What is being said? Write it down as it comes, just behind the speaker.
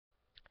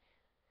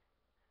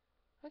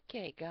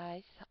Okay,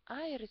 guys,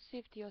 I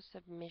received your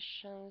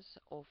submissions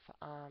of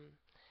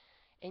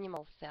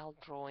animal cell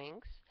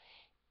drawings,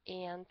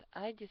 and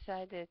I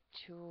decided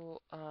to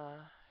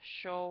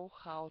show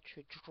how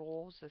to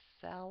draw the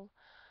cell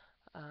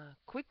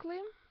quickly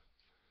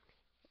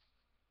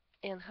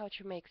and how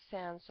to make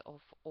sense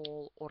of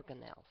all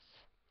organelles.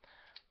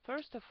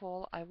 First of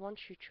all, I want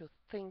you to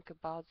think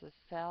about the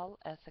cell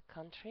as a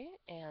country,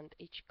 and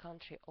each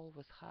country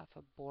always have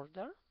a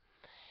border.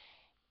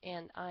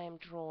 And I am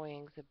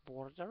drawing the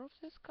border of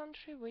this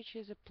country, which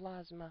is a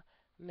plasma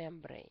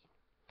membrane.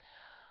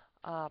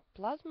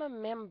 Plasma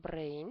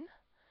membrane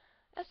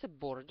as a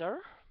border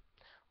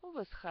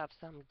always have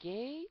some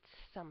gates,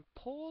 some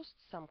posts,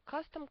 some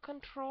custom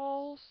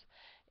controls.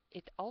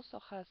 It also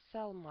has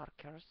cell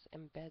markers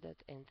embedded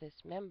in this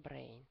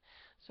membrane.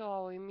 So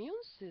our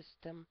immune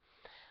system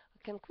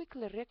can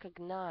quickly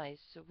recognize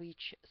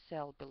which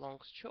cell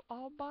belongs to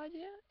our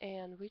body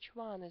and which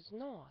one is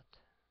not.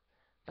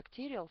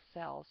 Bacterial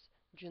cells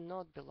do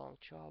not belong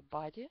to our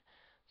body,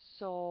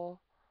 so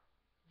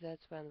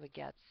that's when we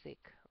get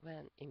sick,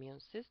 when immune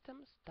system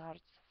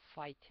starts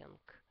fighting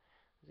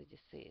the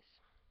disease.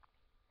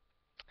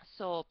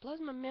 So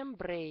plasma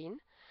membrane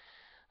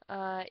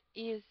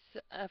is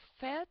a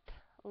fat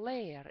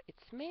layer.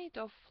 It's made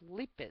of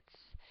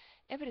lipids.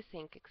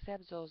 Everything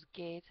except those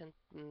gates and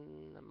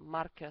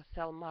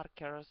cell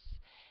markers,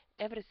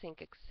 everything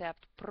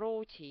except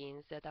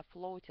proteins that are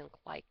floating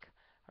like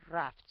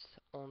rafts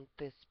on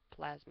this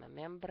plasma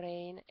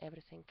membrane.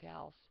 Everything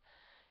else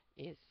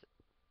is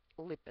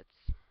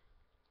lipids.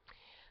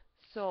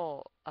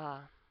 So,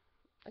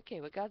 okay,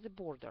 we got the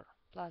border,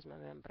 plasma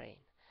membrane.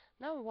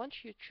 Now I want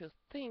you to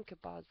think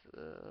about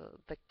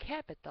the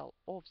capital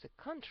of the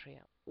country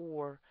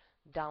or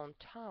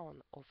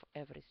downtown of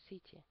every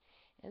city.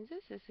 And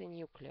this is a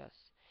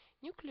nucleus.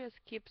 Nucleus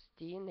keeps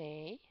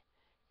DNA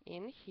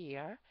in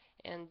here,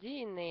 and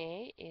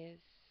DNA is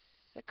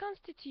the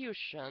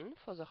constitution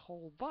for the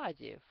whole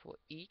body, for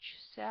each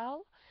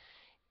cell,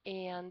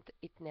 and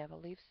it never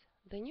leaves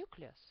the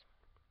nucleus.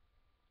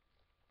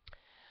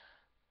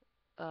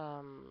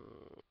 Um,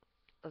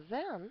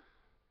 then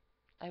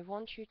I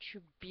want you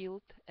to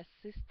build a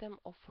system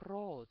of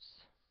roads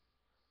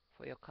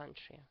for your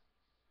country,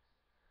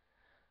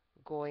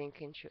 going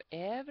into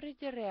every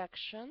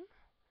direction,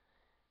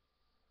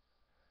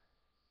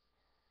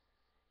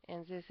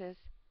 and this is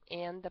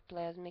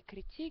endoplasmic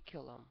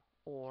reticulum,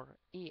 or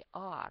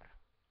ER.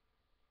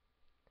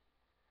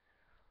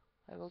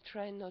 I will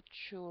try not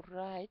to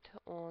write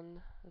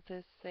on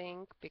this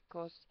thing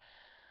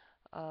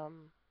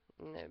um,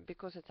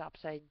 because it's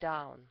upside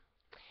down.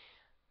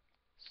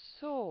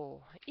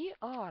 So,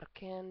 ER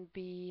can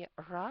be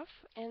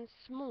rough and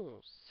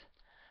smooth.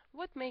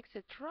 What makes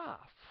it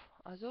rough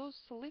are those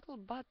little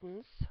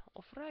buttons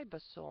of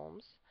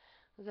ribosomes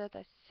that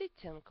are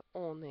sitting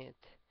on it.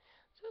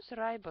 Those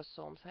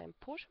ribosomes are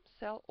important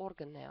cell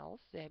organelles.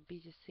 They are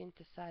busy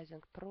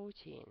synthesizing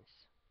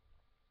proteins.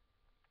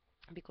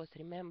 Because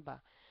remember,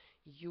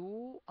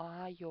 you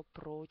are your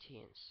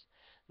proteins,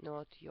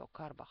 not your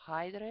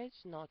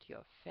carbohydrates, not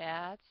your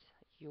fats.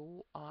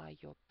 You are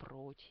your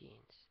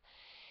proteins.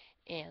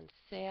 And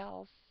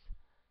cells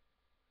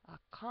are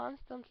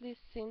constantly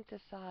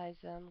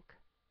synthesizing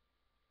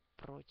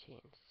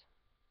proteins.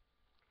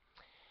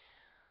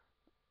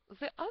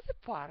 The other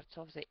parts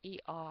of the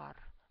ER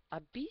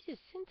are busy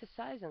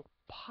synthesizing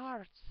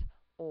parts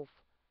of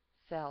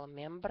cell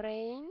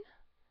membrane,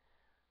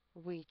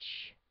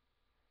 which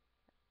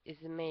is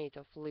made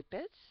of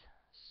lipids.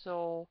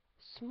 So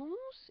smooth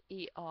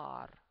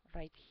ER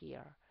right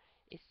here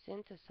is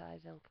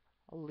synthesizing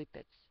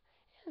lipids,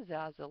 and the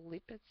other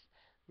lipids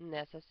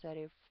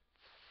necessary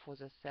for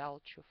the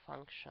cell to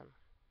function.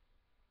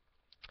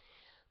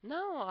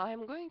 Now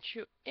I'm going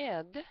to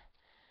add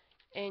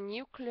a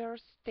nuclear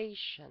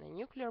station, a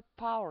nuclear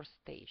power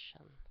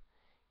station.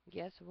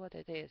 Guess what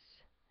it is?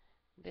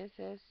 This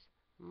is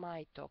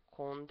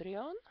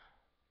mitochondrion,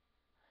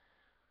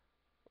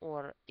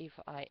 or if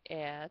I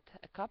add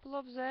a couple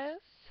of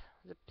these,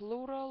 the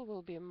plural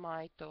will be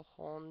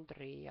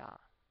mitochondria.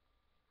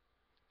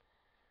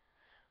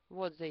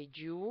 What they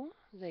do,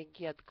 they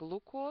get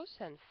glucose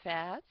and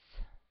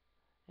fats.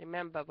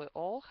 Remember, we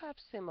all have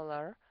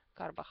similar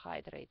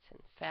carbohydrates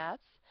and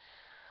fats.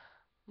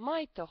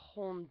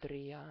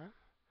 Mitochondria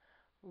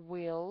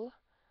will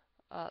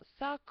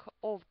suck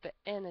off the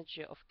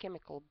energy of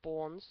chemical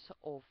bonds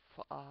of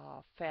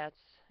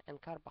fats and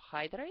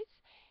carbohydrates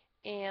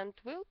and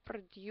will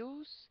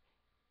produce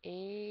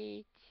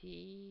ATP.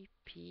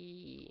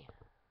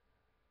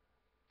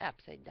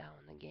 Upside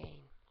down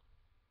again.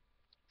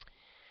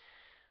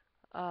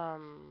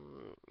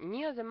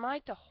 Near the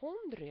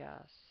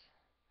mitochondria,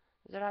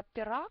 there are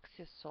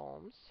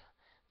peroxisomes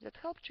that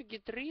help to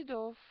get rid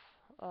of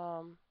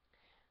um,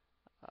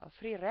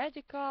 free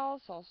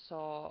radicals,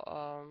 also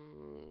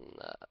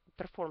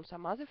perform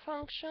some other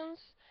functions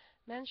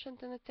mentioned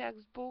in the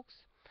textbooks.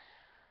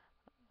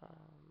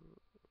 Um,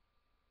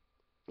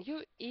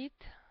 you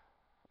eat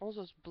all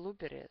those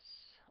blueberries,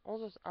 all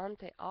those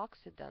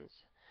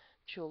antioxidants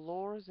to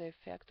lower the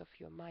effect of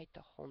your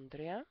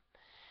mitochondria,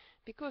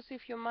 because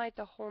if your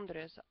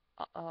mitochondria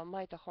are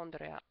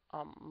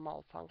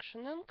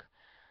malfunctioning,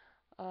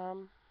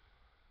 um,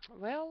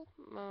 well,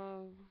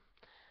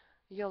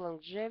 your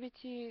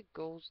longevity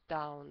goes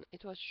down.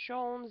 It was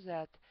shown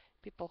that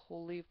people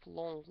who live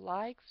long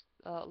lives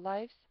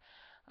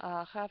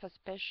have a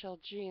special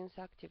genes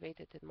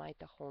activated in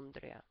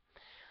mitochondria.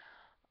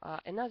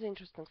 Another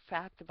interesting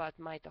fact about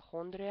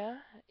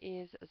mitochondria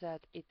is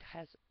that it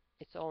has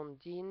its own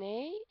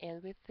DNA,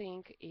 and we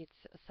think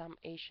it's some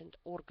ancient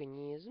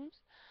organisms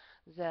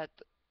that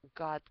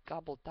got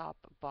gobbled up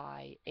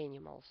by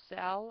animal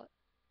cell,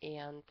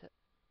 and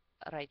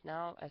right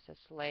now as a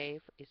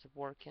slave is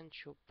working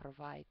to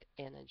provide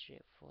energy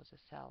for the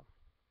cell.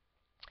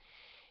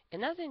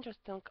 Another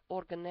interesting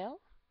organelle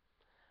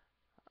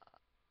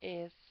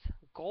is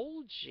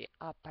Golgi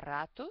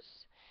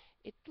apparatus.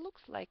 It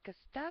looks like a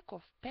stack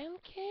of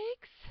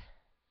pancakes,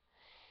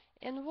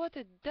 and what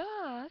it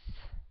does,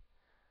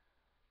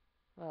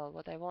 well,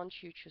 what I want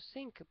you to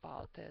think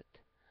about it,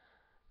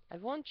 I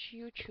want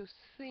you to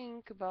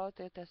think about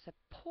it as a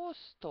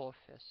post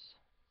office.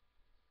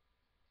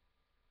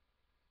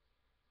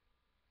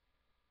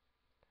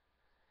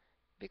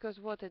 Because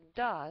what it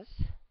does,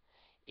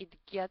 it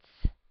gets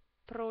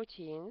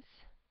proteins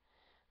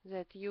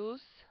that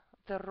use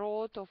the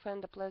rod of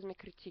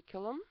endoplasmic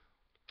reticulum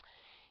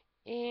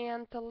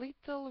and the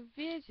little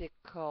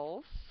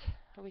vesicles,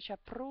 which are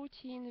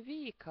protein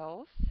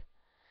vehicles,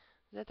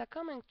 that are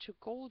coming to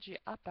Golgi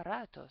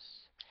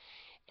apparatus.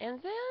 And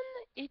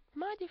then it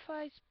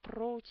modifies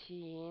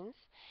proteins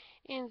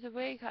in the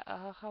way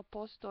how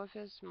post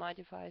office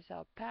modifies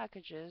our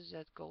packages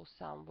that go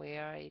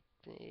somewhere.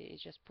 It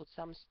just puts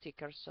some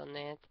stickers on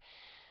it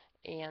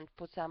and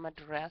put some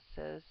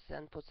addresses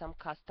and put some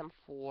custom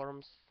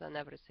forms and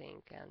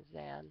everything, and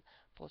then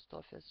post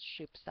office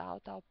ships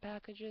out our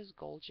packages.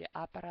 Golgi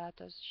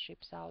apparatus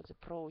ships out the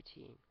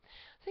protein.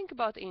 Think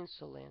about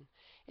insulin.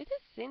 It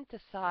is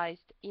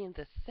synthesized in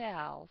the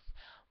cells,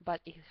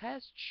 but it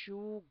has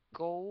to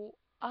go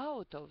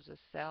out of the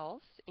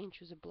cells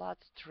into the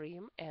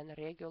bloodstream and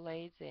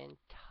regulate the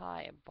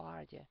entire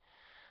body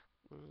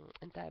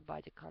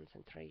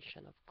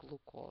concentration of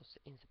glucose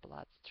in the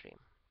bloodstream.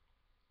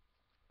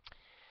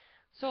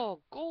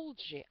 So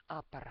Golgi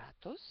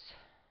apparatus,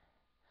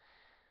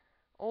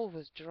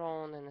 always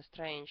drawn in a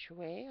strange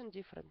way on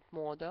different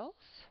models.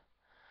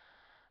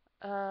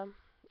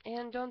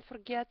 And don't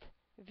forget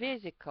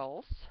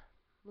vesicles,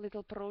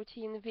 little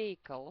protein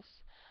vehicles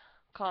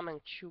coming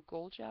to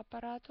Golgi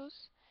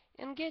apparatus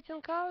and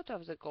getting out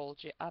of the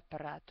Golgi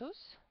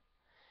apparatus,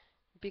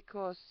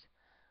 because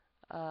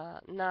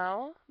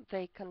now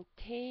they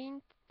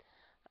contain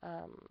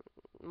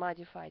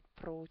modified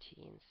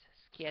proteins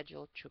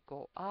scheduled to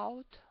go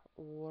out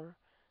or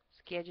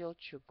scheduled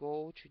to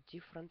go to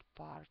different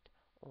part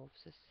of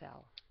the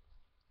cell.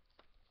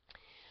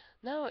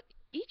 Now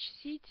each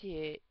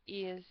city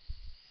is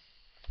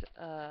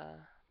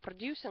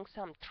producing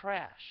some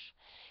trash,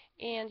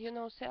 and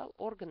cell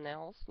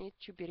organelles need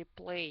to be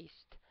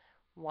replaced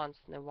once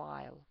in a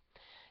while,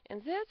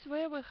 and that's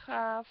where we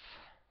have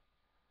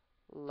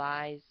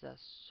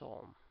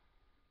lysosome.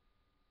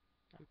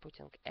 I'm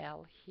putting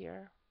L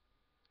here.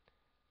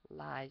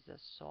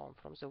 Lysosome,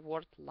 from the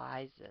word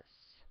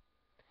lysis.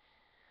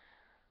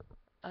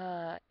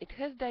 It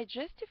has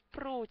digestive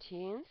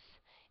proteins.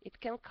 It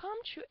can come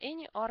to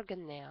any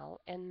organelle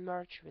and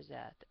merge with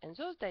that. And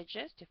those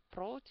digestive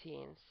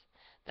proteins,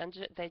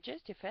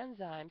 digestive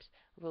enzymes,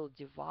 will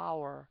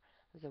devour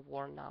the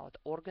worn out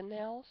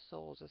organelle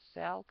so the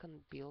cell can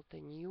build a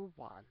new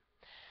one.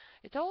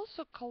 It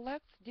also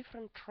collects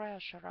different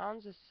trash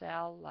around the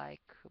cell,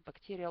 like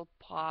bacterial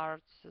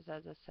parts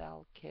that the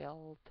cell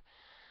killed,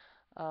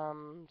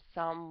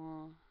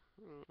 some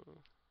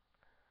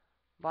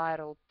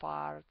viral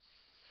parts,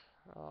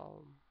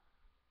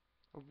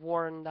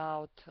 worn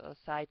out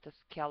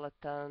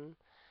cytoskeleton,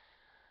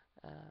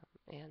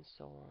 and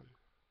so on.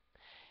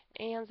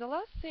 And the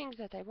last thing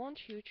that I want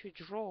you to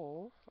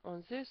draw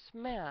on this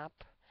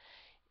map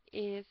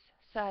is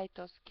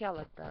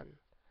cytoskeleton,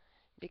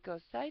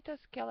 because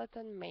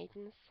cytoskeleton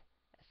maintains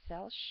a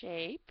cell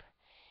shape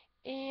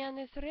and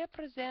is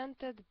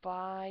represented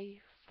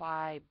by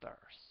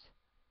fibers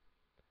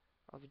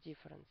of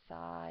different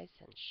size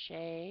and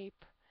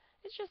shape.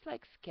 It's just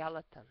like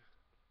skeleton.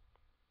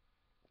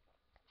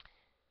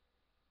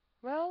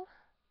 Well,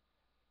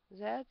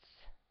 that's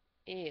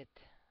it.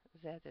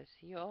 That is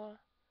your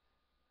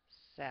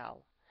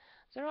cell.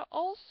 There are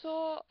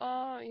also,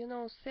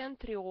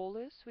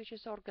 centrioles, which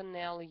is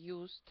organelle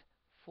used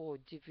for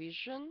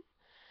division.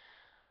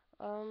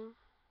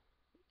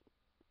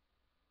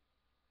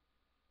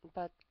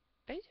 But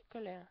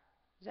basically,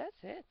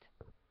 that's it.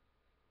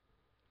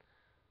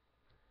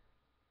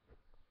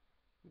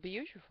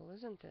 Beautiful,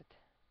 isn't it?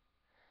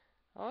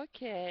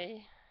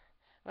 Okay.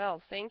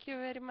 Well, thank you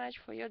very much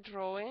for your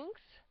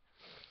drawings.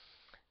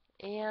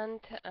 And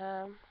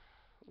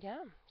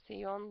yeah, see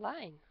you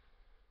online.